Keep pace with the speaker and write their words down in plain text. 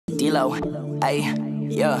D-Lo, ayy,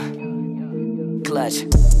 yeah, clutch.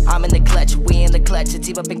 I'm in the clutch, we in the clutch,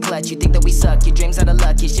 it's up in clutch. You think that we suck, your dreams are the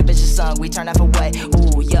luck, your ship is just sung, we turn off away.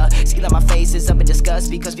 Ooh, yeah, see that my face is up in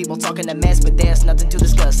disgust because people talking a mess, but there's nothing to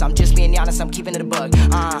discuss. I'm just being honest, I'm keeping it a bug.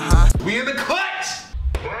 We in the clutch!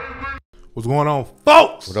 What's going on,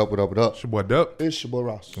 folks? What up, what up, what up? It's your boy Dup. It's your boy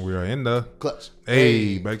Ross. We are in the Clutch.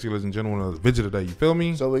 Hey, back to you, ladies and gentlemen, of the video today. You feel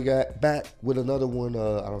me? So we got back with another one.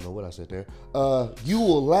 I don't know what I said there. You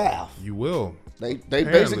will laugh. You will. They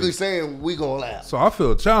basically saying we gonna laugh. So I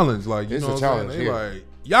feel challenged, like you It's know a what I'm challenge saying? They here. like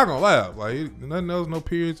y'all gonna laugh, like nothing else, no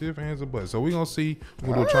periods, ifs, ands, or buts. So we gonna see.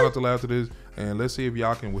 We're gonna try not to laugh to this, and let's see if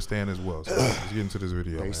y'all can withstand as well. So let's get into this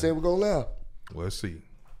video. They Man. said we're gonna laugh. Let's see.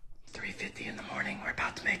 3:50 in the morning, we're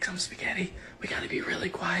about to make some spaghetti. We gotta be really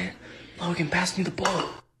quiet. Logan, pass me the bowl.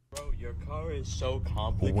 Bro, your car is so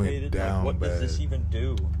complicated. Went down like, what does this even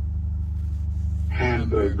do?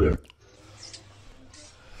 Hamburger.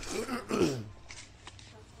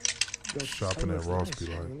 Shopping at Ross be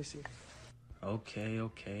like.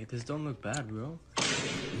 Okay. This don't look bad, bro.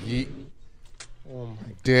 Yeah.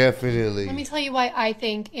 Definitely. Let me tell you why I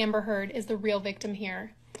think Amber Heard is the real victim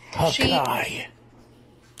here.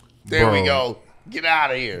 There we go. Get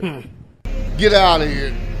out of here. Get out of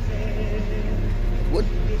here. What?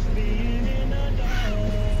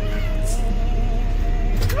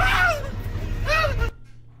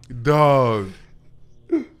 Dog.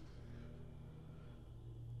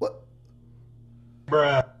 What?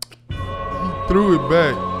 Bruh. He threw it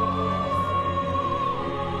back.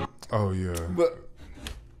 Oh yeah. But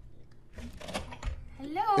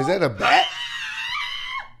is that a bat?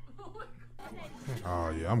 Oh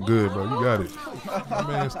yeah, I'm good, bro. You got it. My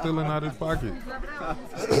man's stealing out his pocket.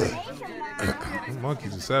 Them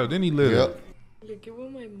monkeys are savage. Then he lit up. Yep. Give her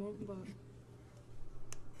my mom back.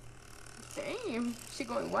 Damn, she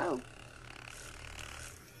going wild.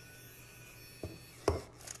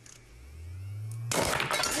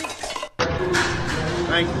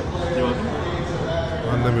 Thank you. You're welcome.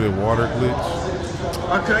 Unlimited water glitch.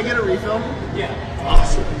 Could I get a refill?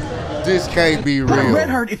 This can't be Put a red real.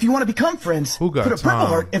 heart if you want to become friends. Who got Put a purple time?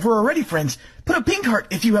 heart if we're already friends. Put a pink heart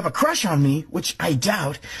if you have a crush on me, which I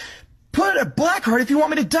doubt. Put a black heart if you want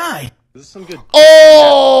me to die. This is some good.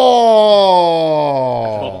 Oh!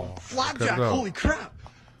 Flapjack, out. holy crap.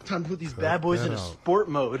 Time to put these bad boys that in a out. sport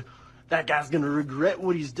mode. That guy's gonna regret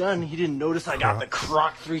what he's done. He didn't notice I got the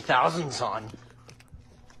Croc 3000s on.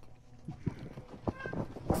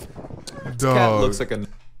 Dog. Cat looks like a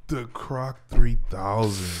The Croc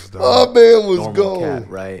 3000s, dog. My man was normal gone. cat,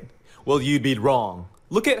 right? Well, you'd be wrong.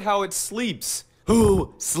 Look at how it sleeps.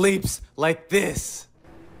 Who sleeps like this?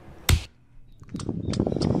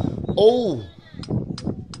 Oh!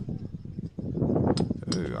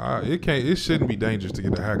 It shouldn't be dangerous to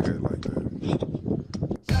get a haircut like that.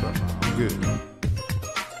 So, nah, I'm good.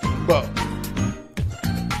 But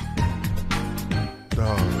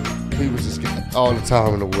Dog. he was just all the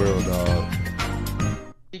time in the world, dog.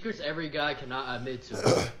 Secrets every guy cannot admit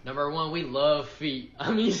to. Number one, we love feet.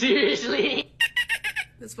 I mean, seriously.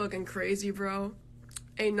 That's fucking crazy, bro.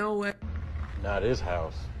 Ain't no way. Now this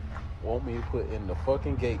house want me to put in the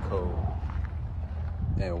fucking gate code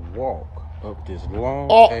and walk up this long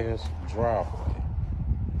ass driveway.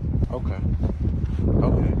 Okay.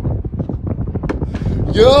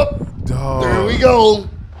 Yup. Dog. There we go.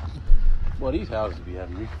 Well, these houses be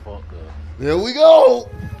having me fucked up. There we go.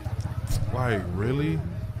 Like, really?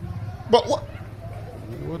 But what?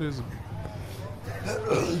 What is it?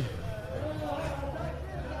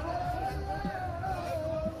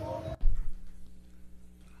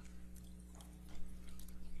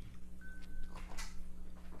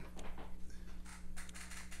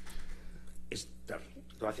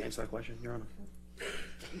 Do I have to answer that question, Your Honor?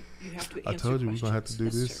 You have to I answer told you we're going to have to do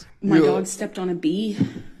questions. this. My Yeah. dog stepped on a bee.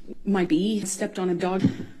 My bee stepped on a dog.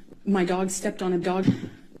 My dog stepped on a dog.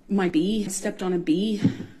 My bee stepped on a bee.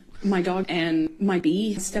 My dog and my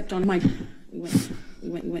bee stepped on my. Dog.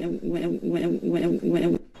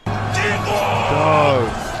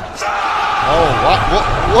 Oh,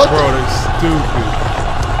 what? Bro, they stupid.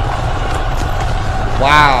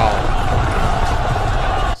 Wow.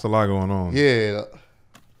 It's a lot going on. Yeah.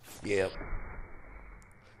 Yep.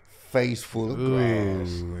 Face full of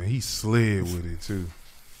grass. Ooh, he slid with it, too.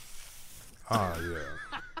 Oh, yeah.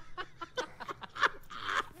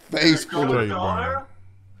 Face full of Straight burn.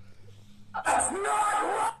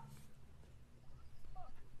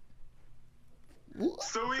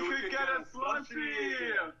 So we could get a slushie!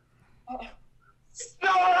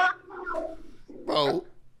 bro.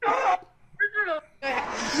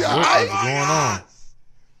 What is going on?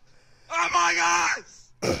 Oh my gosh!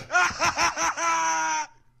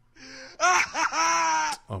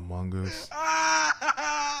 Among Us.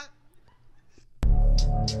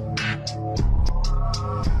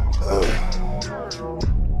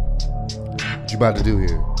 What you about to do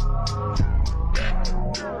here?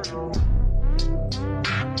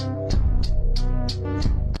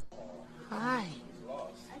 Hi.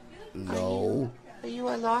 No. Are you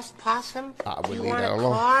a lost possum? I Do would you leave want that a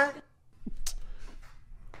alone. car?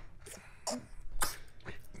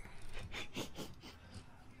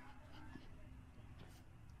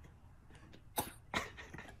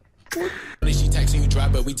 She texting you dry,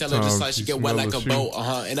 but we tell her just like she get wet like a boat,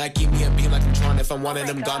 and I keep me a beat like I'm trying. If I'm one of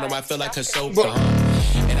them gone, I feel like her soap,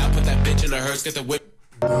 and I put that bitch in her hearse, get the whip.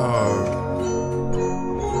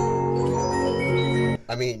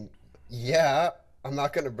 I mean, yeah, I'm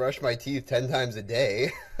not gonna brush my teeth 10 times a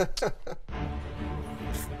day.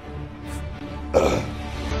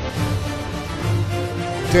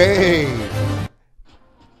 Dang.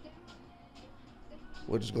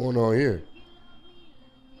 What is going on here?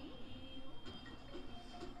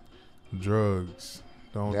 Drugs.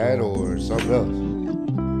 Don't That do or something else.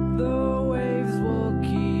 The waves will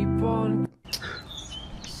keep on.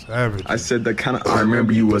 Savage. I said that kind of. I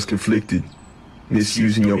remember you was conflicted,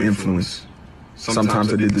 misusing your influence.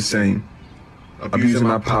 Sometimes I did the same, abusing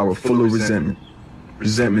my power, full of resentment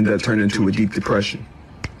that turned into a deep depression.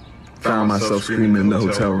 Found myself screaming in the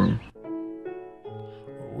hotel room.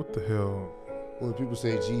 What the hell? When people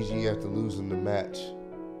say GG after losing the match.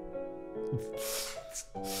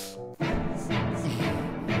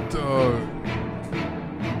 Dog.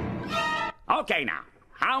 Okay, now,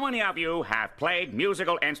 how many of you have played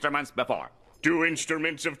musical instruments before? Do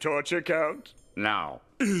instruments of torture count? No.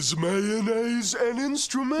 Is mayonnaise an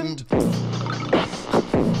instrument? What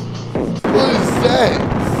is that?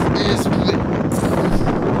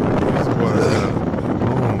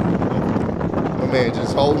 My man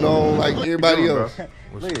just holding on like everybody else.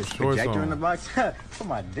 Look, is projector in the box? Put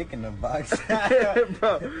my dick in the box.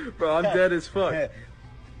 bro, I'm dead as fuck.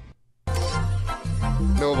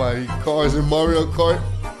 Nobody. Cars in Mario Kart.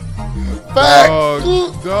 Facts.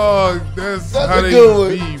 Dog, that's how a they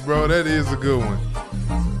good be, bro. That is a good one.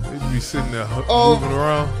 They be sitting there moving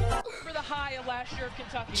around. For the high of last year of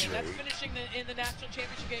Kentucky, and that's finishing in the national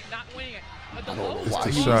championship game, not winning it. But the low Why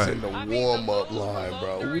the he's shot. in the warm-up line,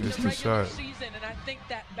 bro. It's the shot. season, and I think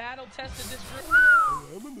that battle tested this group.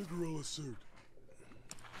 I'm in the gorilla suit.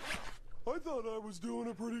 I thought I was doing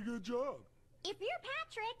a pretty good job. If you're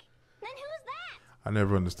Patrick, then who's that? I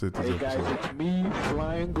never understood this Hey guys, episode. it's me,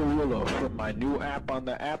 Flying Gorilla, from my new app on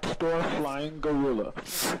the App Store, Flying Gorilla.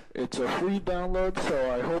 It's a free download,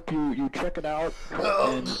 so I hope you check it out,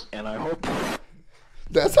 and I hope...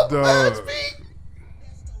 That's how fast me.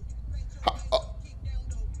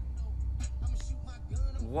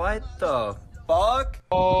 What the fuck?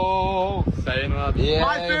 Oh, yeah.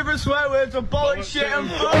 My favorite swear words are bullet shit and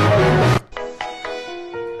fuck.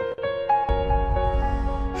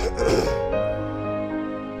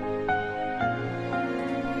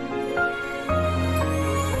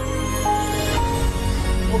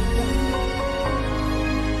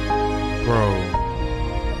 Bro.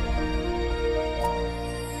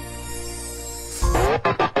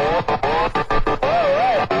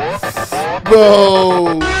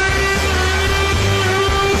 Bro.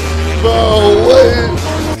 Bro,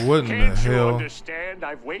 what in the hell? Understand?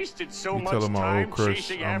 I've wasted so You much telling my time old crush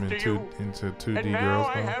chasing I'm after you, into 2D and now girls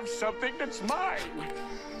I now? have something that's mine,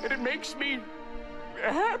 and it makes me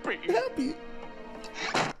happy.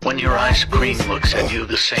 When your ice cream looks at you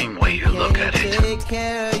the same way you look at it.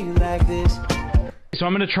 So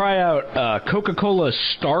I'm going to try out Coca-Cola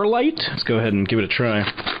Starlight. Let's go ahead and give it a try.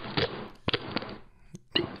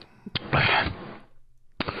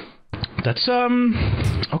 That's,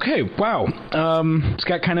 okay, wow. It's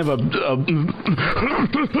got kind of a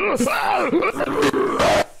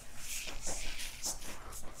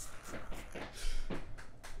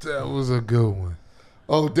That was a good one.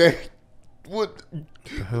 Oh, dang. What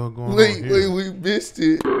the hell going on Wait, here? we missed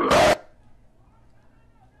it.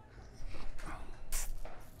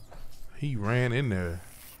 He ran in there.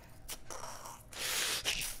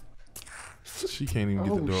 She can't even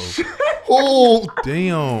get the door. Oh,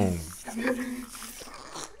 damn.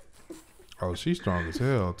 Oh, she's strong as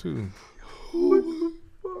hell too.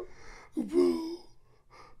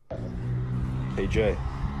 Hey Jay,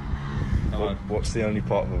 what's the only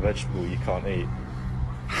part of a vegetable you can't eat?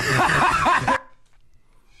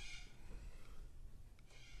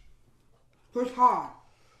 Push hard.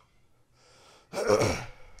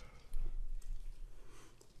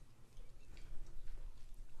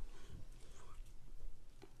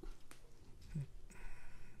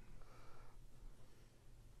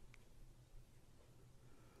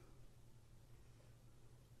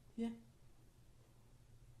 Yeah.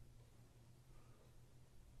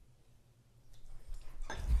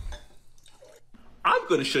 I'm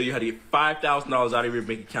going to show you how to get $5,000 out of your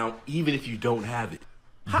bank account, even if you don't have it.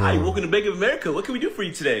 Hi, welcome to Bank of America. What can we do for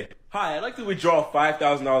you today? Hi, I'd like to withdraw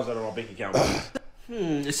 $5,000 out of my bank account.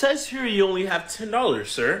 It says here you only have $10,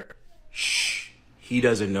 sir. Shh. He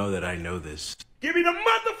doesn't know that I know this. Give me the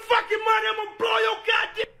motherfucking money. I'm going to blow your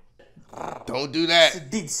goddamn... Don't do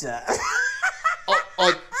that. Pizza.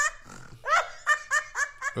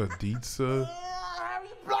 Aditsa?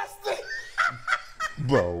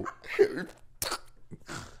 Bro. Good.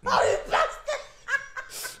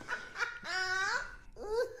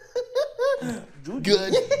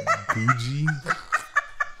 Gucci?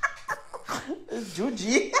 It's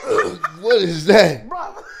Juji. What is that?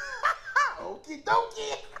 Bro. Okie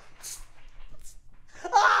dokie.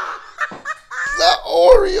 Not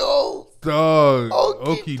Oreos. Dog.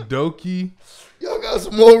 Okie dokie. Y'all got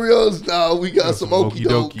some Oreos? Nah, we got some okie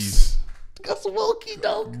dokes. Got some okie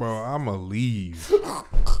dokes. Bro, I'ma leave.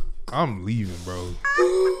 I'm leaving, bro.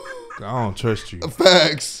 I don't trust you.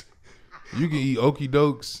 Facts. You can eat okie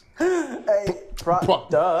dokes. Hey,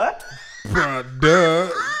 product.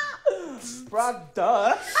 Product.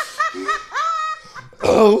 Product.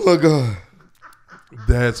 Oh my god.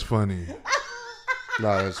 That's funny.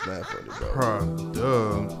 Nah, that's not funny, bro. Product.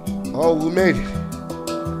 Oh, we made it.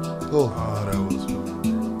 Oh, that was funny.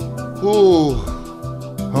 Ooh.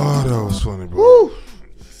 Oh, that was funny, bro. Woo.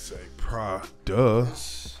 Say product.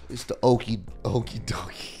 It's the okie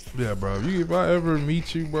dokie. Yeah, bro. If I ever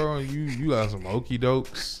meet you, bro, and you got some okie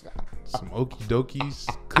dokes, some okie dokies,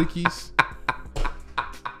 cookies,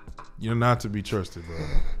 you're not to be trusted, bro.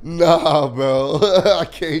 Nah, bro. I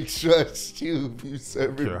can't trust you if you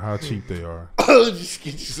serve I don't care how cheap they are. I'll just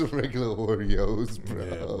get you some regular Oreos, bro.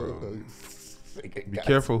 Yeah, bro. Be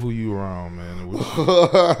careful who you around, man.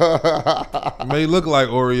 It may look like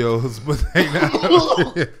Oreos, but they not.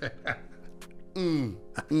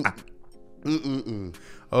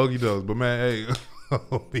 Okie dokes, but man, hey.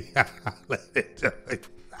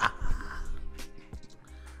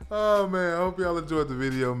 Oh man, I hope y'all enjoyed the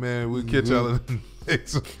video, man. We'll catch y'all in the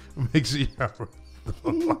next one. Make sure y'all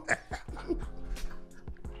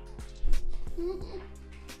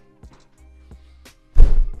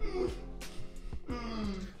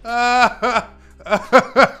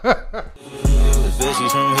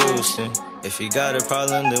Bitches from Houston. If you got a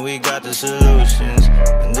problem, then we got the solutions.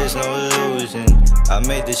 And there's no illusion. I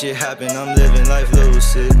made this shit happen, I'm living life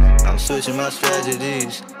lucid. I'm switching my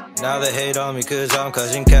strategies. Now they hate on me cause I'm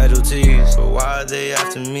causing casualties. But why are they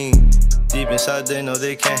after me? Deep inside they know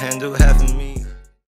they can't handle half of me.